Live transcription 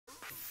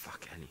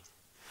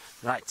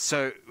Right,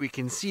 so we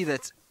can see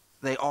that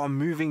they are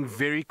moving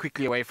very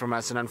quickly away from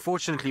us, and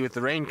unfortunately with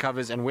the rain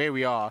covers and where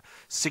we are,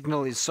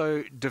 signal is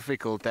so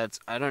difficult that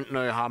I don't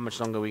know how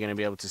much longer we're going to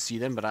be able to see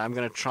them, but I'm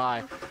going to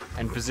try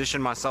and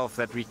position myself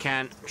that we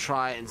can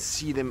try and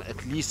see them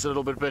at least a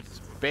little bit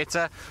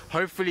better.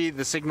 Hopefully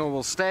the signal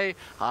will stay,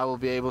 I will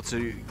be able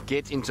to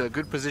get into a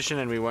good position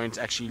and we won't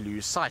actually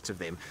lose sight of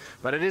them.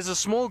 But it is a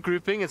small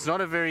grouping, it's not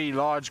a very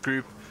large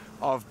group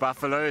of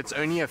buffalo, it's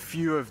only a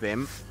few of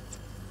them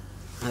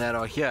that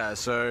are here,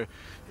 so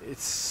it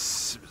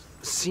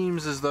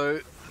seems as though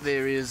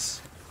there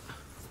is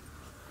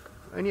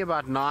only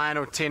about 9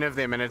 or 10 of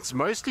them, and it's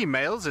mostly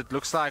males. It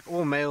looks like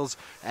all males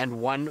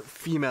and one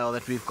female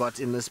that we've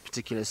got in this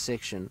particular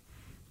section.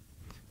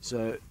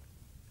 So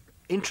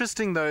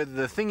interesting though,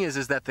 the thing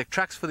is that the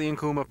tracks for the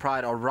Nkuhuma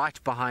Pride are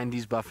right behind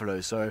these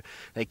buffaloes, so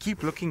they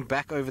keep looking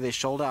back over their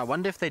shoulder. I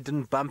wonder if they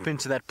didn't bump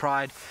into that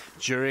pride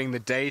during the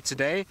day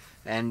today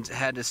and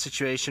had a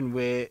situation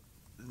where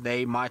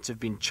they might have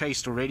been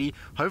chased already.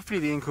 Hopefully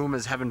the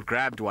Nkuhumas haven't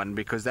grabbed one,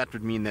 because that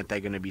would mean that they're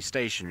going to be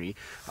stationary.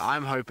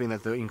 I'm hoping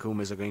that the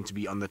Nkuhumas are going to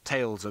be on the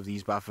tails of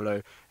these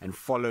buffalo and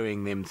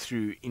following them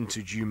through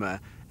into Djuma,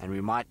 and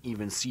we might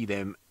even see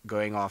them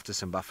going after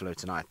some buffalo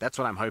tonight. That's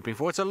what I'm hoping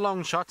for. It's a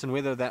long shot, and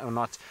whether that or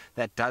not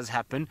that does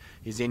happen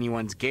is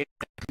anyone's guess.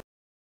 At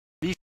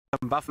least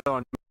some buffalo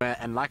on Djuma,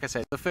 and like I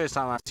said, the first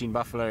time I've seen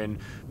buffalo in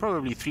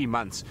probably 3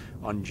 months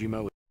on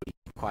Djuma would be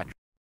quite.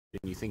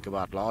 When you think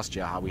about last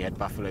year, how we had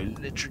buffalo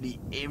literally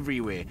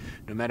everywhere,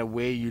 no matter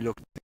where you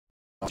looked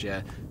last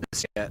year,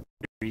 this year,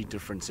 very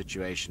different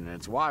situation. And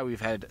it's why we've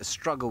had a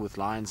struggle with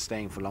lions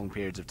staying for long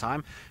periods of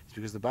time. It's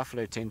because the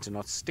buffalo tend to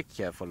not stick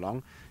here for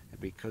long,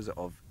 because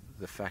of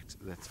the fact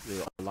that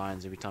there are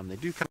lions every time they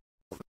do come.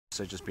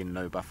 So just been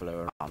no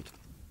buffalo around.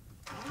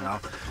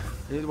 Now,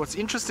 what's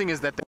interesting is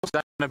that they've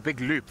done a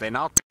big loop. They're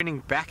now turning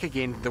back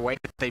again the way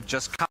that they've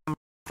just come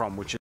from,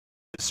 which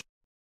is